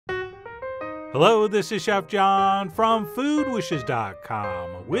Hello, this is Chef John from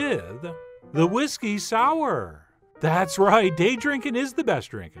foodwishes.com with the Whiskey Sour. That's right, day drinking is the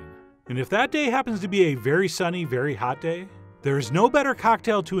best drinking. And if that day happens to be a very sunny, very hot day, there is no better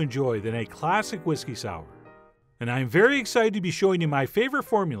cocktail to enjoy than a classic whiskey sour. And I'm very excited to be showing you my favorite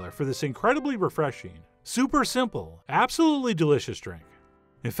formula for this incredibly refreshing, super simple, absolutely delicious drink.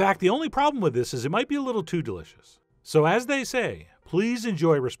 In fact, the only problem with this is it might be a little too delicious. So as they say, please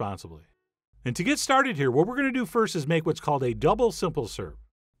enjoy responsibly. And to get started here, what we're going to do first is make what's called a double simple syrup,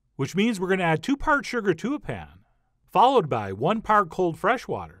 which means we're going to add 2 parts sugar to a pan, followed by 1 part cold fresh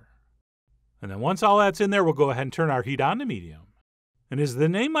water. And then once all that's in there, we'll go ahead and turn our heat on to medium. And as the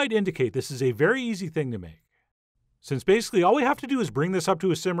name might indicate, this is a very easy thing to make, since basically all we have to do is bring this up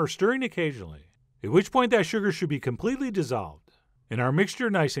to a simmer, stirring occasionally, at which point that sugar should be completely dissolved and our mixture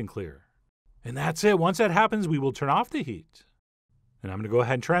nice and clear. And that's it. Once that happens, we will turn off the heat. And I'm going to go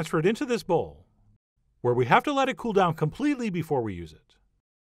ahead and transfer it into this bowl, where we have to let it cool down completely before we use it.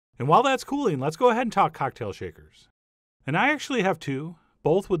 And while that's cooling, let's go ahead and talk cocktail shakers. And I actually have 2,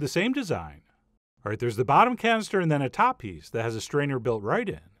 both with the same design. All right, there's the bottom canister and then a top piece that has a strainer built right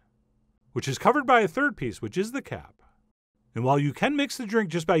in, which is covered by a third piece, which is the cap. And while you can mix the drink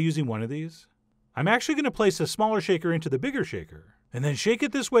just by using one of these, I'm actually going to place a smaller shaker into the bigger shaker and then shake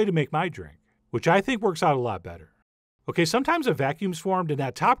it this way to make my drink, which I think works out a lot better. Okay, sometimes a vacuum's formed and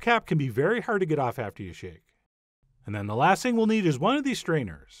that top cap can be very hard to get off after you shake. And then the last thing we'll need is one of these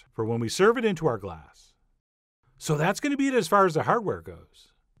strainers for when we serve it into our glass. So that's going to be it as far as the hardware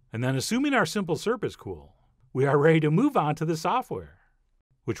goes. And then assuming our simple syrup is cool, we are ready to move on to the software,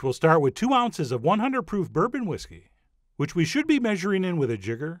 which will start with 2 ounces of 100 proof bourbon whiskey, which we should be measuring in with a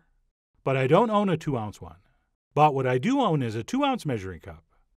jigger, but I don't own a 2-ounce one. But what I do own is a 2-ounce measuring cup,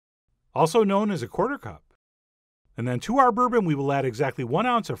 also known as a quarter cup. And then to our bourbon, we will add exactly 1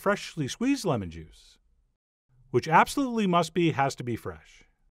 ounce of freshly squeezed lemon juice, which absolutely has to be fresh.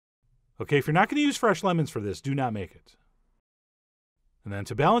 Okay, if you're not going to use fresh lemons for this, do not make it. And then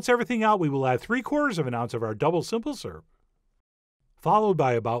to balance everything out, we will add 3/4 of an ounce of our double simple syrup, followed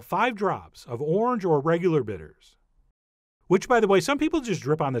by about 5 drops of orange or regular bitters, which, by the way, some people just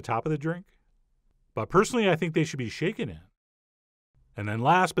drip on the top of the drink, but personally I think they should be shaken in. And then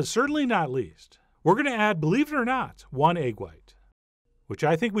last but certainly not least, we're going to add, believe it or not, 1 egg white, which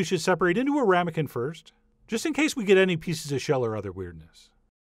I think we should separate into a ramekin first, just in case we get any pieces of shell or other weirdness.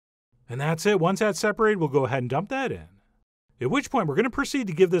 And that's it. Once that's separated, we'll go ahead and dump that in, at which point we're going to proceed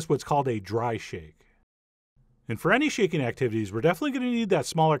to give this what's called a dry shake. And for any shaking activities, we're definitely going to need that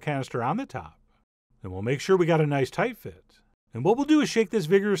smaller canister on the top. And we'll make sure we got a nice tight fit. And what we'll do is shake this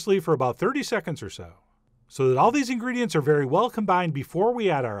vigorously for about 30 seconds or so that all these ingredients are very well combined before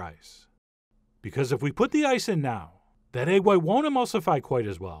we add our ice. Because if we put the ice in now, that egg white won't emulsify quite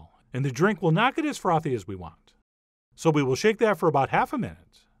as well, and the drink will not get as frothy as we want. So we will shake that for about half a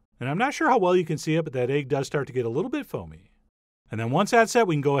minute. And I'm not sure how well you can see it, but that egg does start to get a little bit foamy. And then once that's set,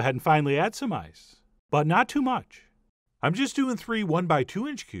 we can go ahead and finally add some ice, but not too much. I'm just doing 3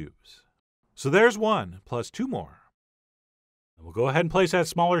 1x2-inch cubes. So there's 1 plus 2 more. And we'll go ahead and place that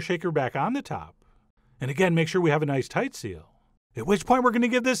smaller shaker back on the top. And again, make sure we have a nice tight seal. At which point we're going to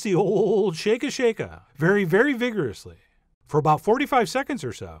give this the old shake-a, very, very vigorously, for about 45 seconds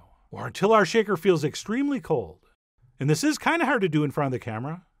or so, or until our shaker feels extremely cold. And this is kind of hard to do in front of the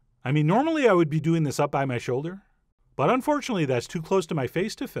camera. I mean, normally I would be doing this up by my shoulder, but unfortunately that's too close to my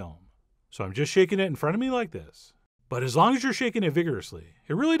face to film. So I'm just shaking it in front of me like this. But as long as you're shaking it vigorously,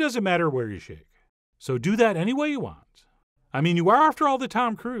 it really doesn't matter where you shake. So do that any way you want. I mean, you are, after all, the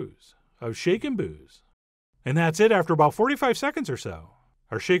Tom Cruise of shake and booze. And that's it. After about 45 seconds or so,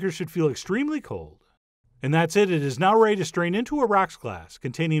 our shaker should feel extremely cold. And that's it. It is now ready to strain into a rocks glass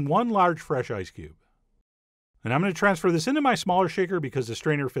containing 1 large fresh ice cube. And I'm going to transfer this into my smaller shaker because the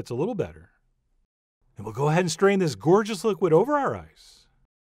strainer fits a little better. And we'll go ahead and strain this gorgeous liquid over our ice.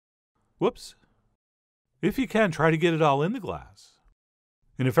 Whoops. If you can, try to get it all in the glass.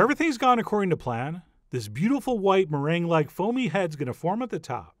 And if everything's gone according to plan, this beautiful white meringue-like foamy head's going to form at the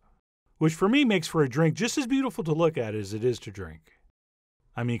top, which for me makes for a drink just as beautiful to look at as it is to drink.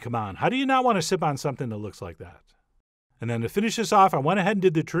 I mean, come on, how do you not want to sip on something that looks like that? And then to finish this off, I went ahead and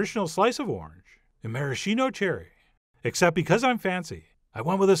did the traditional slice of orange and maraschino cherry. Except because I'm fancy, I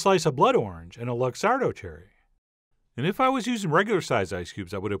went with a slice of blood orange and a luxardo cherry. And if I was using regular size ice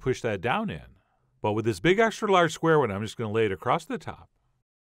cubes, I would have pushed that down in. But with this big extra large square one, I'm just going to lay it across the top.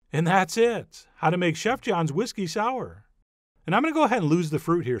 And that's it. How to make Chef John's whiskey sour. And I'm going to go ahead and lose the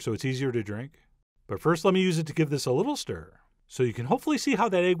fruit here so it's easier to drink. But first let me use it to give this a little stir, so you can hopefully see how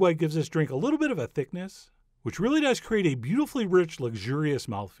that egg white gives this drink a little bit of a thickness, which really does create a beautifully rich, luxurious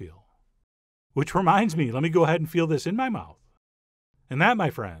mouthfeel. Which reminds me, let me go ahead and feel this in my mouth. And that, my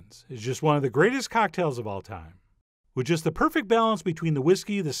friends, is just one of the greatest cocktails of all time, with just the perfect balance between the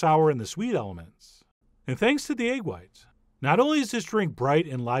whiskey, the sour, and the sweet elements. And thanks to the egg whites, not only is this drink bright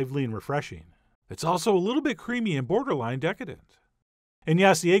and lively and refreshing, it's also a little bit creamy and borderline decadent. And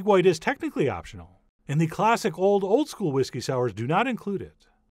yes, the egg white is technically optional, and the classic old school whiskey sours do not include it.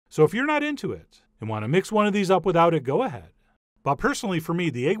 So if you're not into it and want to mix one of these up without it, go ahead. But personally for me,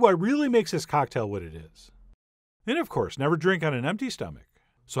 the egg white really makes this cocktail what it is. And of course, never drink on an empty stomach.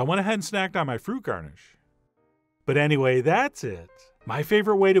 So I went ahead and snacked on my fruit garnish. But anyway, that's it. My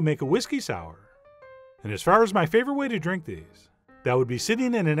favorite way to make a whiskey sour. And as far as my favorite way to drink these, that would be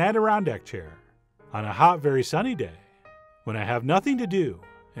sitting in an Adirondack chair on a hot, very sunny day when I have nothing to do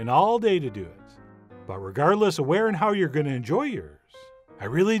and all day to do it. But regardless of where and how you're going to enjoy yours, I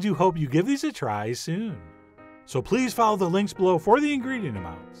really do hope you give these a try soon. So please follow the links below for the ingredient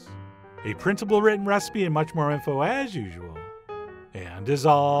amounts, a printable written recipe, and much more info as usual. And as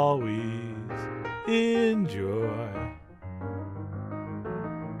always, enjoy.